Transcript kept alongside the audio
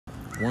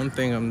One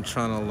thing I'm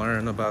trying to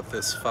learn about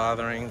this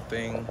fathering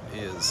thing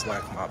is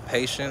like my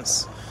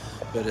patience,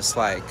 but it's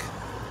like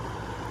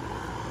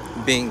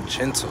being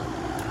gentle.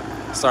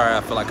 Sorry,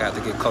 I feel like I have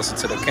to get closer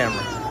to the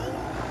camera.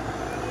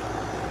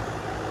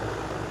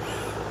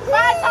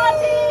 Bye,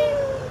 Tati!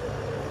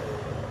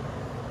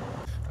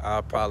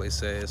 I'll probably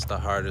say it's the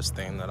hardest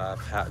thing that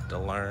I've had to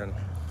learn.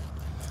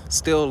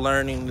 Still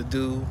learning to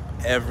do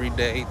every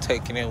day,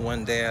 taking it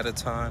one day at a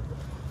time.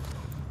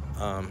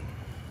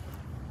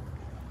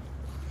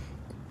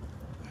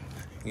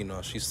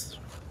 She's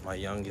my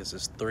youngest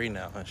is 3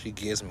 now, and she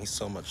gives me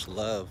so much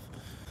love.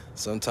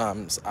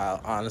 Sometimes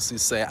I'll honestly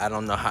say I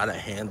don't know how to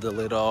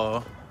handle it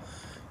all,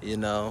 you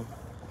know.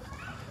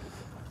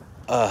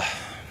 I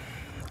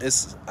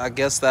guess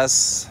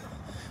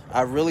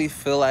I really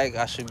feel like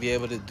I should be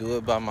able to do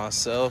it by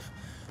myself,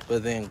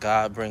 but then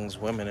God brings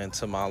women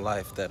into my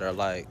life that are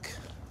like,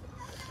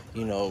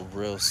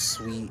 real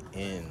sweet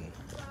and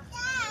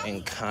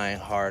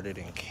kind-hearted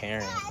and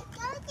caring.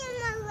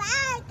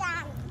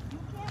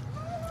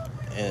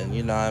 And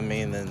you know what I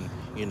mean? And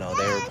they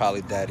were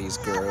probably daddy's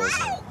girls,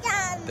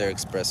 and they're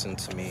expressing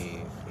to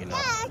me,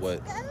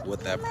 what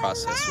that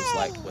process was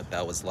like, what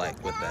that was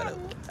like, what that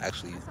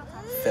actually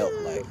felt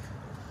like.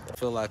 I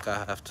feel like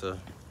I have to,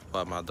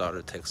 while my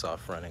daughter takes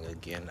off running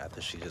again after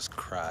she just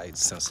cried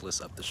senseless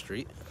up the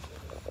street.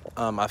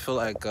 I feel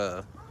like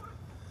I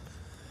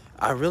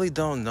really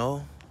don't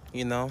know,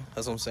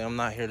 that's what I'm saying. I'm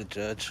not here to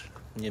judge,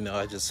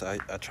 I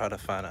try to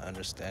find an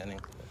understanding.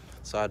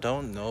 So I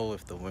don't know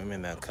if the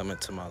women that come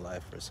into my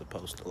life are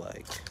supposed to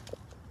like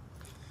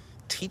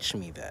teach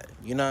me that,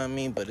 you know what I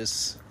mean? But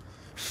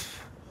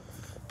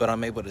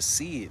I'm able to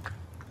see it,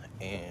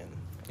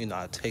 and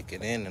I take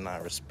it in and I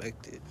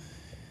respect it,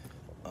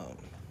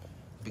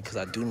 because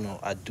I do know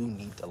I do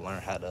need to learn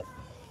how to,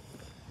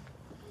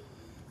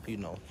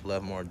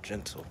 love more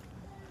gentle.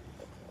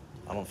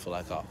 I don't feel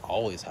like I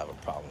always have a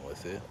problem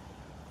with it,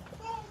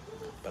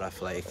 but I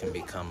feel like it can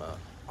become a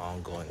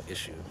ongoing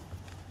issue,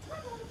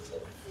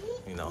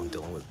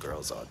 dealing with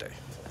girls all day.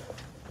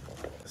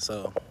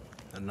 So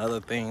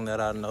another thing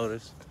that I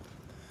noticed,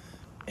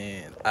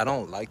 and I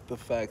don't like the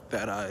fact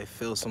that I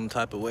feel some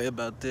type of way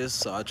about this,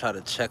 so I try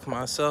to check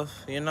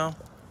myself, I know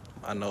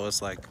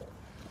it's like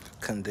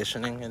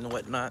conditioning and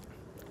whatnot,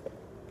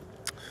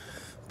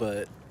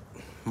 but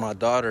my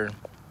daughter,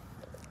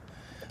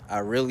 I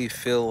really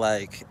feel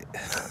like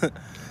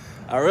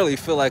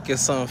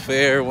it's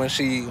unfair when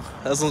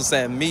that's what I'm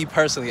saying, me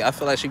personally, I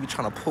feel like she be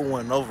trying to pull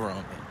one over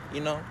on me,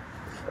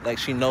 like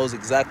she knows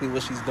exactly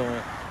what she's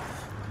doing,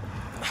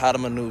 how to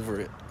maneuver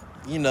it,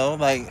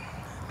 like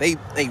they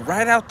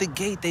right out the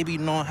gate, they be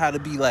knowing how to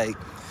be like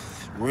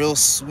real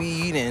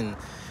sweet and,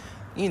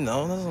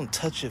 doesn't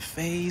touch your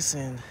face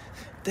and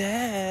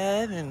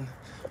dad and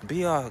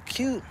be all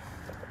cute.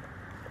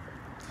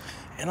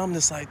 And I'm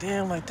just like,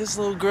 damn, like this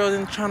little girl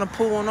didn't trying to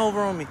pull one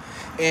over on me.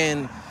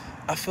 And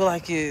I feel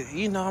like it,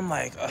 I'm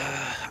like,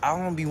 I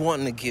don't be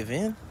wanting to give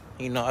in.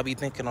 I be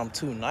thinking I'm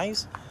too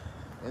nice.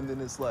 And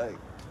then it's like,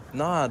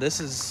 nah, this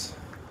is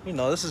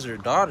your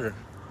daughter.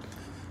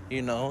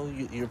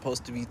 You're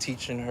supposed to be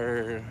teaching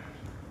her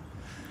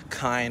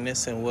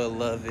kindness and what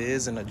love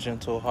is and a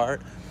gentle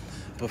heart.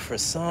 But for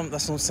some,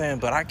 that's what I'm saying.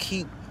 But I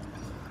keep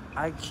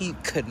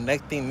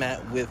connecting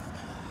that with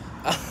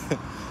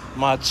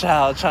my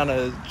child trying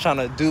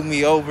to do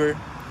me over,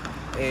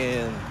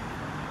 and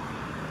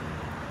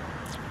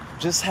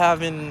just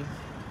having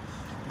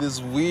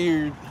this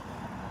weird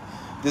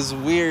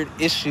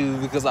issue,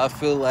 because I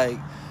feel like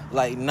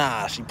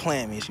nah, she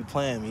playing me,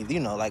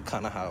 like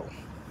kind of how,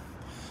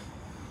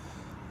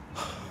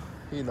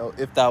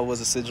 if that was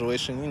a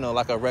situation,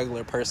 like a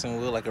regular person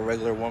would, like a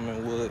regular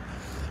woman would.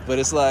 But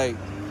it's like,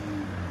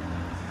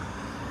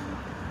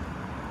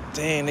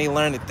 dang, they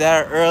learned it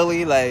that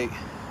early, like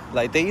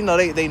they,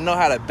 they know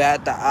how to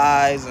bat the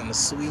eyes and the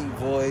sweet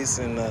voice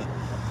and to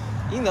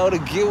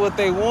get what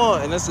they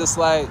want. And it's just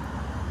like,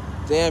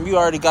 damn, you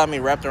already got me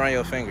wrapped around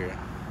your finger.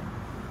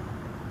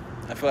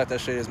 I feel like that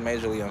shit is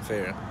majorly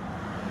unfair.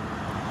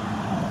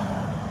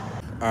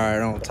 All right,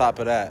 on top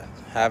of that,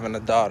 having a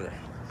daughter,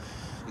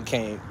 you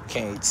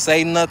can't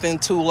say nothing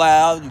too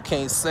loud. You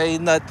can't say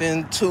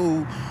nothing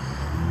too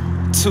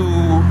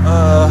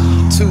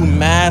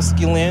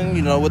masculine,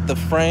 with the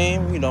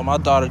frame. My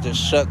daughter just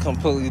shut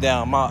completely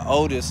down. My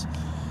oldest,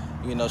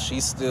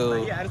 she's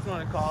still, Yeah, I just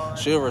want to call.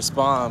 She'll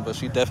respond, but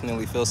she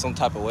definitely feels some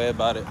type of way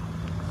about it.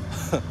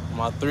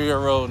 My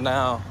 3-year-old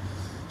now,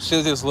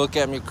 she'll just look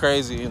at me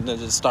crazy and then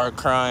just start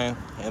crying,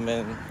 and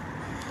then,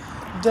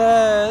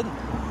 Dad,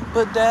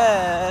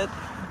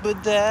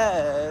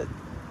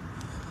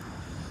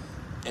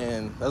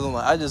 and that's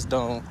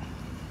like,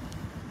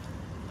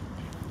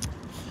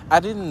 I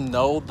didn't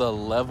know the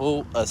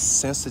level of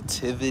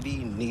sensitivity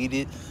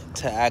needed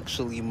to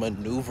actually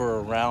maneuver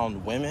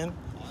around women.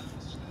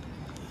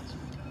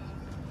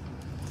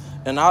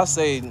 And I'll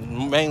say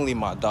mainly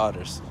my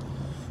daughters.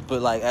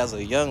 But like as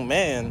a young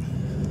man,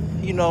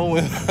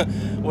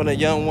 when a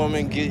young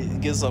woman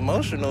gets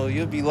emotional,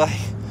 you'll be like,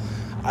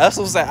 That's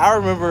what I'm saying. I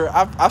remember.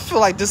 I feel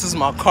like this is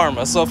my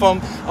karma. So if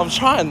I'm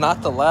trying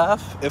not to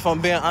laugh. If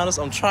I'm being honest,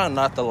 I'm trying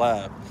not to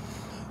laugh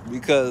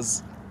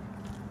because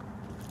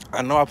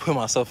I know I put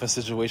myself in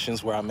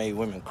situations where I made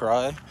women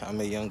cry. I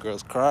made young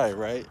girls cry,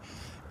 right?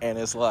 And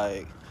it's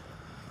like,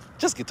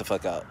 just get the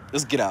fuck out.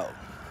 Just get out.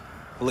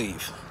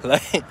 Leave.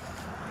 Like,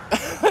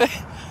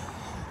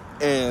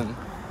 and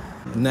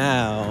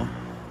now,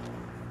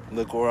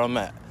 look where I'm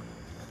at.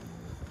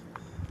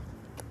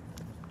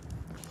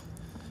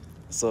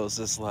 So it's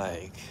just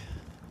like,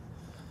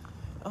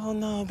 oh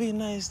no, be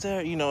nice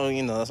there.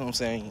 That's what I'm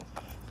saying.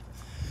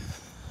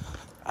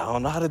 I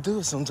don't know how to do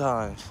it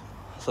sometimes.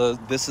 So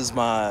this is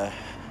my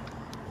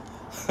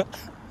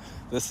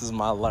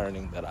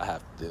learning that I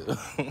have to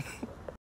do.